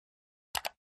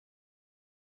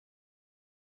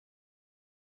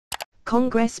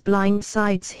Congress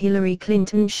blindsides Hillary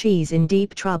Clinton, she's in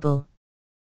deep trouble.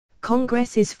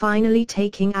 Congress is finally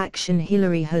taking action.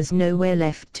 Hillary has nowhere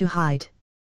left to hide.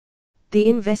 The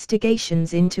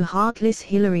investigations into heartless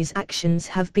Hillary's actions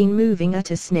have been moving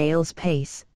at a snail's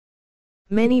pace.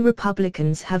 Many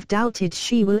Republicans have doubted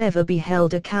she will ever be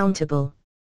held accountable.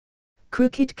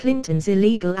 Crooked Clinton's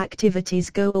illegal activities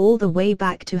go all the way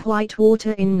back to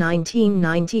Whitewater in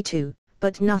 1992,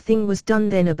 but nothing was done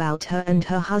then about her and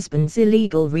her husband's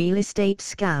illegal real estate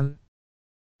scam.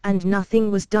 And nothing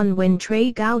was done when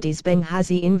Trey Gowdy's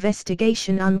Benghazi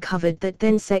investigation uncovered that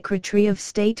then Secretary of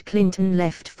State Clinton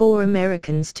left 4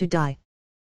 Americans to die.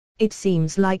 It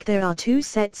seems like there are 2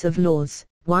 sets of laws,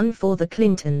 one for the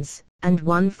Clintons, and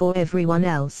one for everyone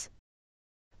else.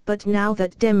 But now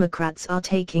that Democrats are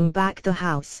taking back the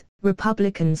House,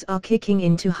 Republicans are kicking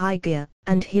into high gear,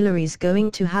 and Hillary's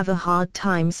going to have a hard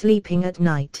time sleeping at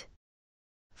night.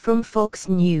 From Fox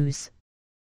News.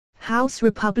 House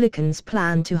Republicans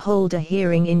plan to hold a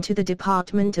hearing into the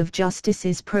Department of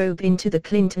Justice's probe into the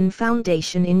Clinton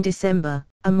Foundation in December,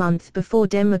 a month before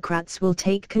Democrats will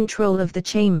take control of the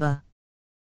chamber.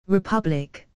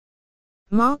 Republic.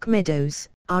 Mark Meadows,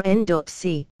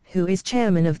 RN.C., who is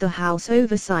chairman of the House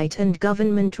Oversight and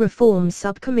Government Reform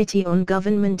Subcommittee on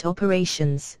Government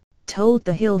Operations, told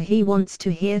The Hill he wants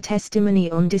to hear testimony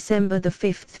on December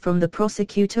 5 from the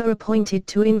prosecutor appointed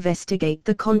to investigate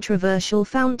the controversial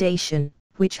foundation,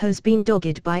 which has been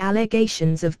dogged by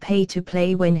allegations of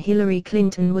pay-to-play when Hillary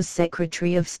Clinton was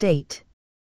Secretary of State.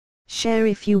 Share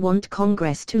if you want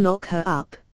Congress to lock her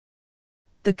up.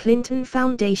 The Clinton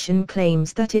Foundation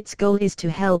claims that its goal is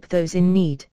to help those in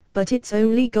need, but its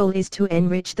only goal is to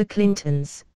enrich the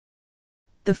Clintons.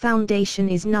 The foundation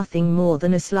is nothing more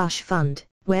than a slush fund,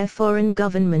 where foreign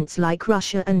governments like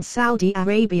Russia and Saudi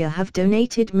Arabia have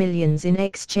donated millions in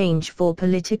exchange for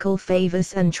political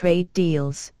favors and trade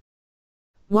deals.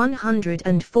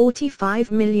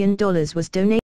 $145 million was donated